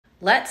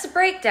Let's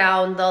break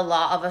down the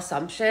law of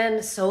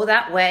assumption so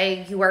that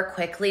way you are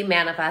quickly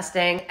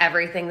manifesting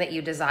everything that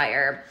you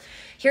desire.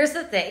 Here's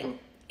the thing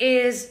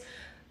is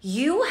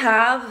you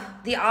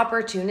have the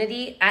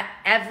opportunity at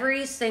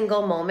every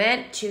single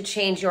moment to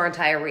change your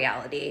entire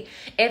reality.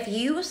 If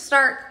you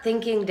start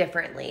thinking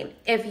differently,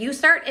 if you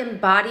start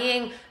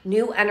embodying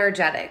new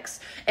energetics,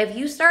 if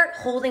you start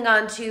holding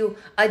on to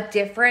a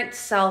different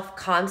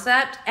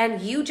self-concept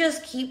and you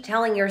just keep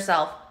telling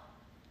yourself,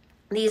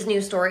 these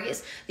new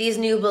stories, these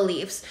new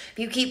beliefs, if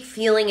you keep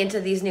feeling into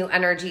these new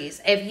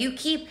energies, if you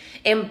keep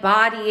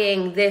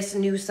embodying this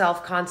new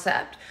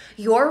self-concept,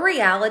 your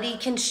reality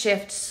can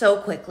shift so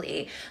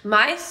quickly.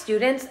 My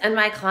students and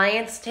my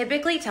clients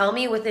typically tell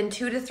me within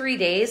 2 to 3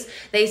 days,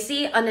 they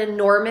see an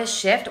enormous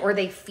shift or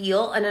they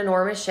feel an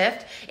enormous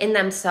shift in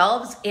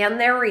themselves and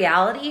their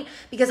reality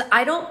because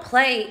I don't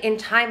play in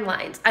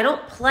timelines. I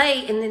don't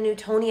play in the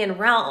Newtonian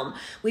realm.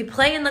 We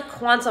play in the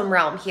quantum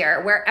realm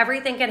here where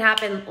everything can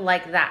happen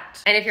like that.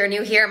 And if you're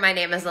new here, my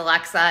name is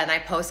Alexa and I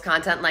post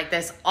content like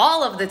this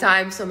all of the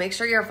time. So make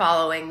sure you're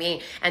following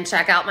me and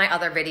check out my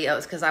other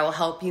videos because I will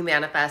help you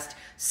manifest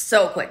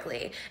so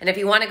quickly. And if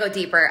you want to go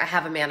deeper, I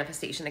have a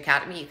manifestation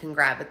academy you can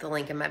grab at the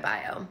link in my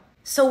bio.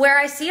 So where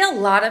I see a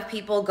lot of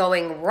people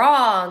going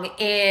wrong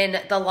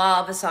in the law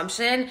of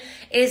assumption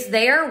is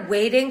they are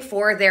waiting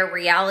for their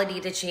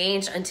reality to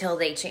change until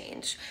they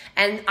change.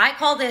 And I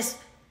call this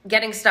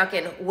getting stuck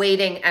in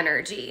waiting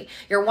energy.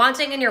 You're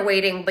wanting and you're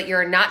waiting, but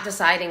you're not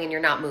deciding and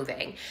you're not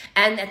moving.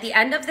 And at the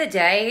end of the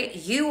day,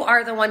 you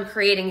are the one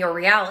creating your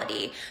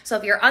reality. So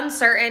if you're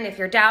uncertain, if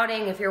you're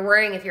doubting, if you're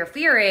worrying, if you're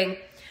fearing,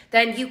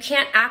 then you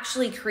can't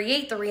actually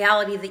create the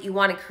reality that you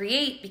want to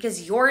create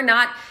because you're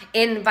not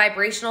in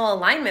vibrational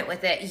alignment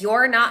with it.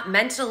 You're not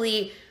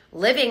mentally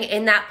living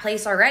in that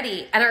place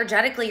already.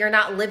 Energetically, you're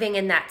not living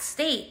in that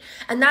state.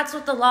 And that's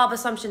what the law of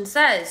assumption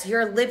says.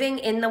 You're living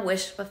in the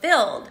wish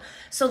fulfilled.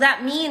 So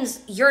that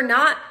means you're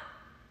not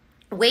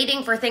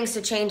waiting for things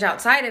to change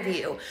outside of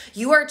you.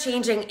 You are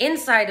changing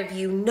inside of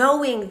you,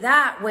 knowing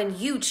that when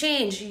you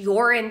change,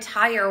 your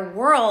entire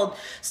world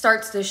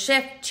starts to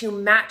shift to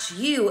match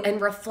you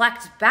and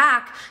reflect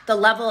back the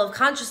level of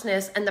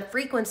consciousness and the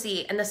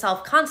frequency and the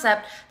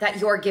self-concept that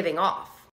you're giving off.